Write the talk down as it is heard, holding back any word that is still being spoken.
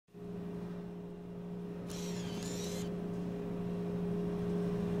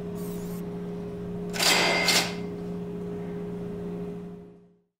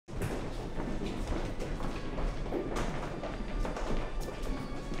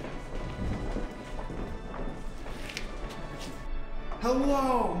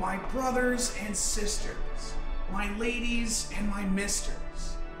Hello, my brothers and sisters, my ladies and my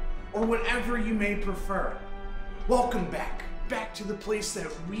misters, or whatever you may prefer. Welcome back to the place that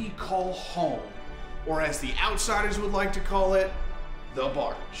we call home, or as the outsiders would like to call it, the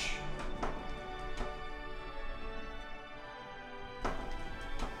Barch.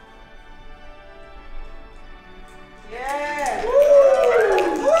 Yeah!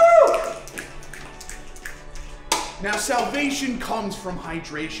 Woo! Woo! Now, salvation comes from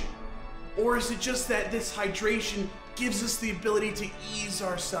hydration. Or is it just that this hydration gives us the ability to ease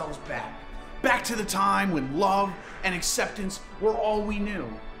ourselves back to the time when love and acceptance were all we knew,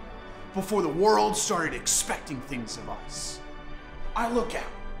 before the world started expecting things of us? I look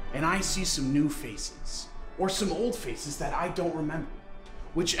out and I see some new faces, or some old faces that I don't remember.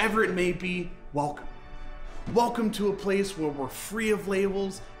 Whichever it may be, welcome. Welcome to a place where we're free of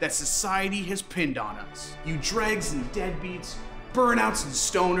labels that society has pinned on us. You dregs and deadbeats, burnouts and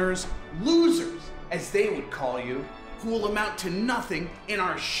stoners, losers, as they would call you, who will amount to nothing in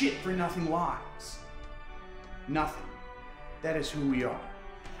our shit-for-nothing lives. Nothing. That is who we are.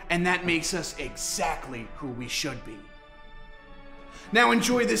 And that makes us exactly who we should be. Now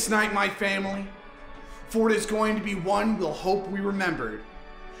enjoy this night, my family, for it is going to be one we'll hope we remembered.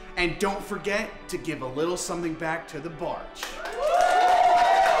 And don't forget to give a little something back to the Barch.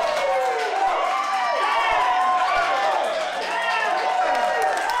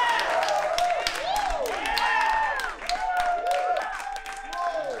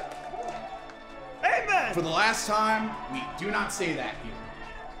 Amen! For the last time, we do not say that here.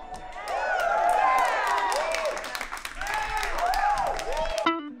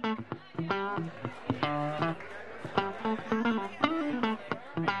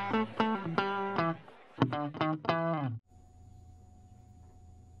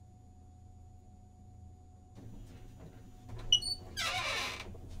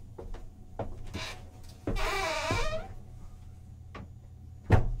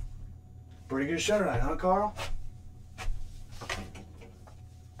 Pretty good show tonight, huh, Carl?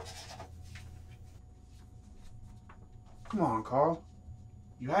 Come on, Carl.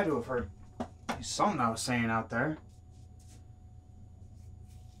 You had to have heard something I was saying out there.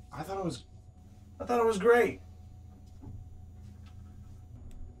 I thought it was great.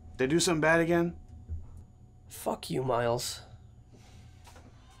 Did I do something bad again? Fuck you, Miles.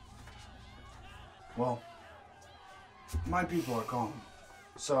 Well, my people are calling.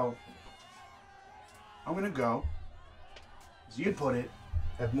 So, I'm gonna go, as you'd put it,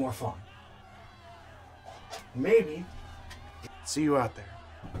 have more fun. Maybe see you out there.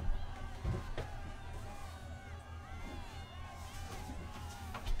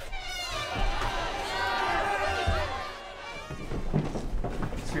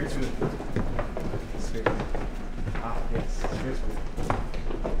 Spirits with you. Spirits. Ah, yes. Spirits with you.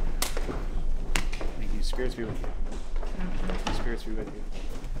 Thank you. Spirits be with you. Spirits be with you.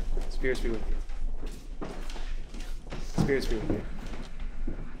 Spirits be with you. Spirits be with you.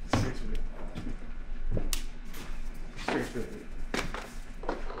 Spirits be with you. Spirits be with you.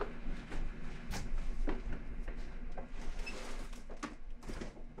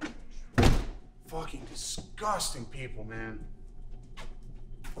 Fucking disgusting people, man.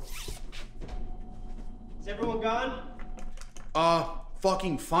 Is everyone gone?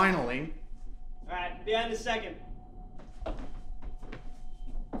 Fucking finally. Alright, be out in a second.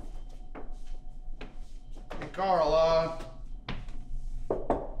 Hey, Carl,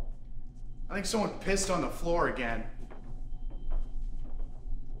 I think someone pissed on the floor again.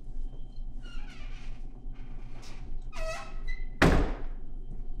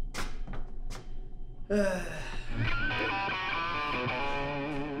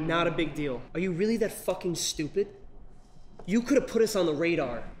 Not a big deal. Are you really that fucking stupid? You could have put us on the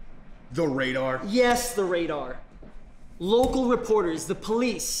radar. The radar? Yes, the radar. Local reporters, the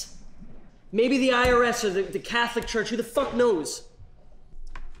police. Maybe the IRS or the Catholic Church, who the fuck knows?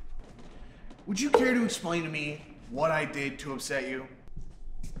 Would you care to explain to me what I did to upset you?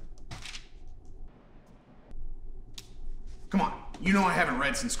 Come on, you know I haven't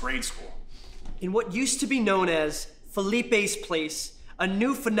read since grade school. In what used to be known as Felipe's Place, a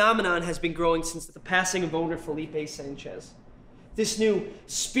new phenomenon has been growing since the passing of owner Felipe Sanchez. This new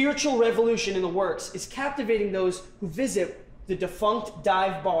spiritual revolution in the works is captivating those who visit the defunct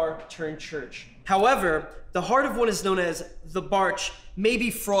dive bar turned church. However, the heart of what is known as the Barch may be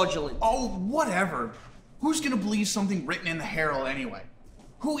fraudulent. Oh, whatever. Who's gonna believe something written in the Herald anyway?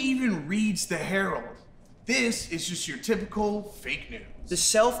 Who even reads the Herald? This is just your typical fake news. The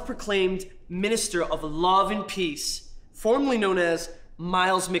self-proclaimed Minister of Love and Peace, formerly known as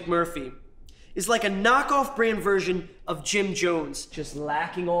Miles McMurphy, is like a knockoff brand version of Jim Jones, just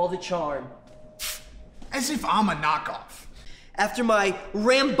lacking all the charm. As if I'm a knockoff. After my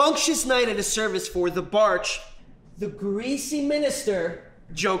rambunctious night at a service for the Barch, the greasy minister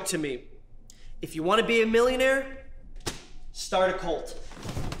joked to me, "If you want to be a millionaire, start a cult."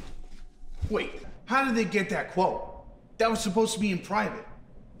 Wait, how did they get that quote? That was supposed to be in private.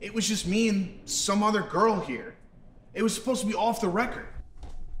 It was just me and some other girl here. It was supposed to be off the record.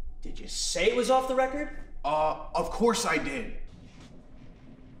 Did you say it was off the record? Of course I did.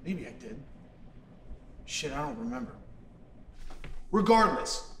 Maybe I did. Shit, I don't remember.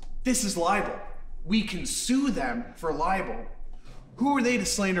 Regardless, this is libel. We can sue them for libel. Who are they to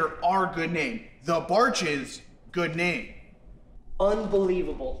slander our good name? The Barch's good name.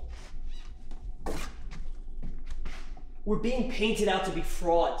 Unbelievable. We're being painted out to be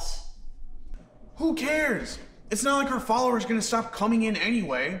frauds. Who cares? It's not like our followers are gonna stop coming in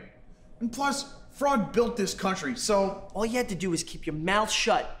anyway. And plus, fraud built this country, so... All you had to do was keep your mouth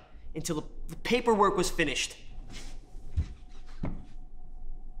shut until the paperwork was finished.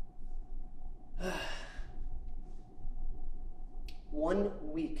 1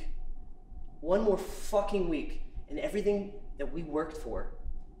 week. 1 more fucking week, and everything that we worked for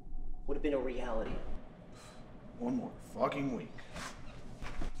would have been a reality. 1 more fucking week.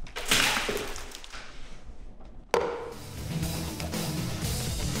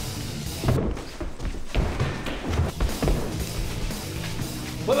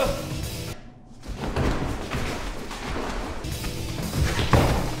 What the?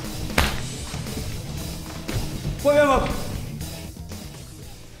 Whatever.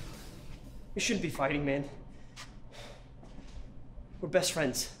 We shouldn't be fighting, man. We're best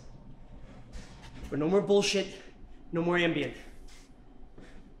friends. But no more bullshit, no more Ambien.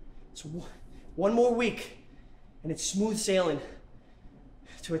 So 1 more week, and it's smooth sailing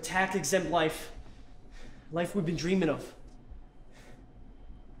to a tax-exempt life. Life we've been dreaming of.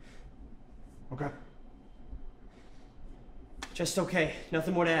 Okay. Just okay,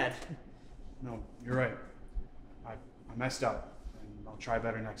 nothing more to add. No, you're right. I messed up, and I'll try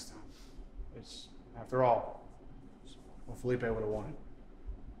better next time. It's, after all, it's what Felipe would have wanted.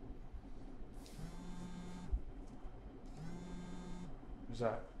 Who's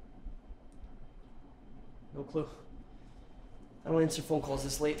that? No clue. I don't answer phone calls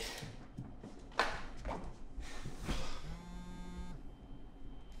this late.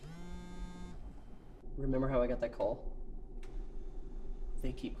 Remember how I got that call?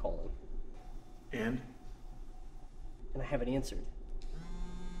 They keep calling. And I haven't answered.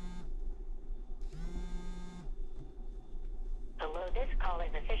 Hello, this call is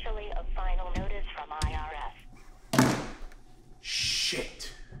officially a final notice from IRS.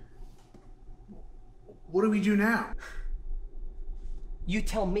 shit. What do we do now? You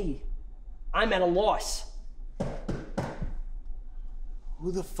tell me. I'm at a loss.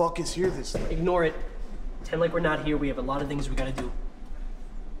 Who the fuck is here this late? Ignore it. Pretend like we're not here. We have a lot of things we gotta do.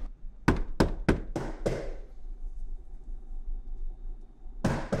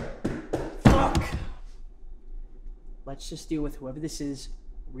 Fuck! Let's just deal with whoever this is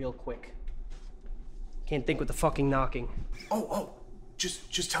real quick. Can't think with the fucking knocking. Oh,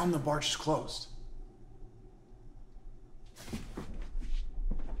 just tell him the barge is closed.